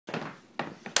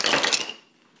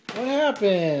What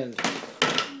happened?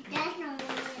 That's not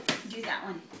it. Do that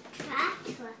one.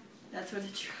 Tractor. That's where the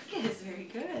truck is. Very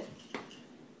good.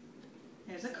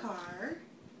 There's a car.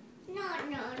 No.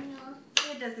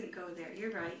 It doesn't go there.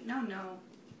 You're right. No. No.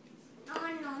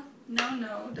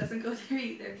 No. Doesn't go there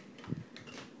either.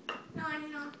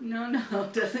 No. No.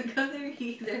 Doesn't go there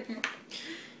either.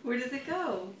 Where does it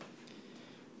go?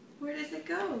 Where does it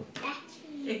go?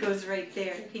 It goes right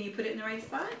there. Can you put it in the right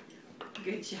spot?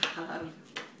 Good job.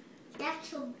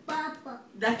 That's a bubble.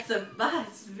 That's a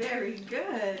bus. Very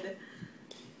good.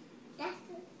 That's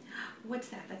What's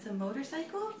that? That's a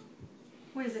motorcycle?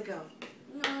 Where does it go?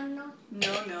 no.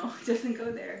 No. It doesn't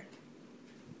go there.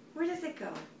 Where does it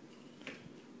go?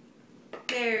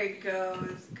 There it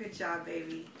goes. Good job,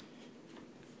 baby.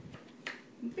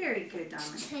 Very good,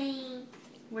 Dominic. Train.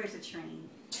 Where's a train?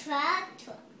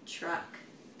 Tractor. Truck.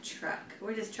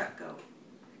 Where does truck go?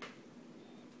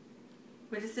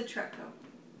 Where does the truck go?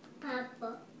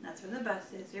 Bubble. That's where the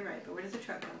bus is. You're right. But where does the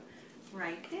truck go?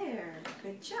 Right there.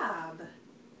 Good job.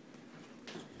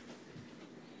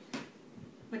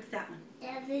 What's that one?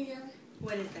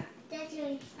 What is that? That's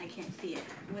a I can't see it.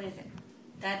 What is it?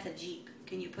 That's a Jeep.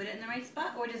 Can you put it in the right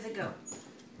spot? Or does it go?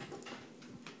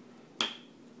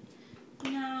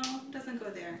 No, doesn't go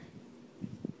there.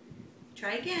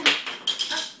 Try again.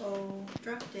 Uh-oh,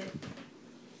 dropped it.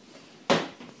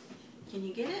 Can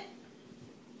you get it?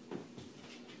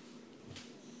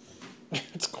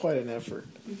 It's quite an effort.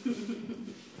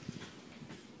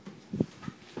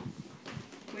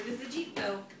 Where does the Jeep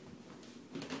go?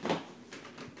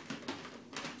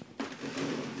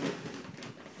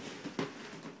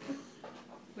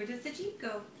 Where does the Jeep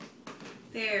go?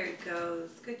 There it goes.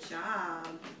 Good job.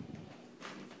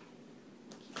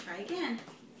 Try again.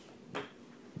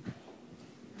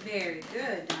 Very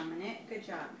good, Dominic. Good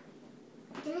job.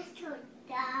 that's a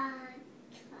dog.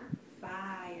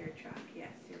 Fire truck. Yes,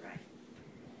 you're right.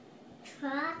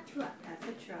 Tractor. That's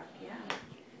a truck, yeah.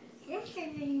 This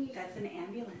is a That's an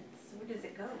ambulance. Where does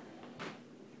it go?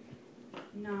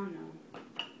 No.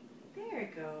 There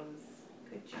it goes.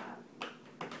 Good job.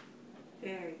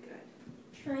 Very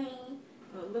good. train.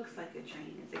 Well, it looks like a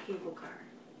train. It's a cable car.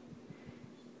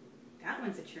 That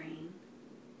one's a train.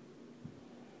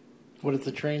 What does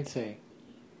the train say?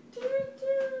 Doo,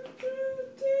 doo, doo,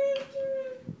 doo,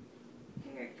 doo.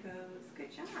 There it goes.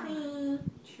 Good job. Train.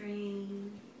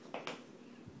 Train.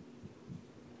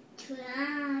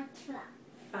 Tractor.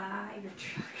 Fire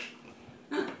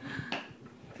truck.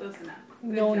 Close enough. Good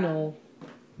No, job. no.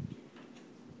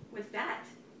 What's that?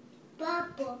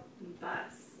 Bubble.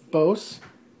 Bus. Bose?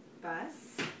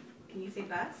 Bus. Can you say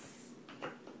bus?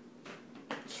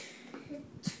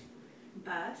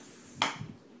 Bus.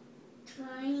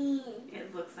 Train.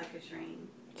 It looks like a train.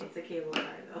 It's a cable car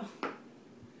though.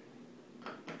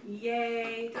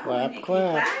 Yay. Clap, Dominic,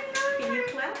 clap. Can you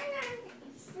clap?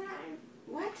 It's not.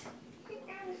 What?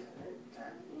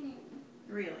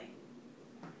 Really?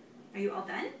 Are you all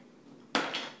done?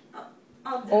 Oh,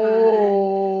 all done.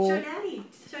 Oh. Show Daddy.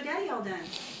 Show Daddy all done.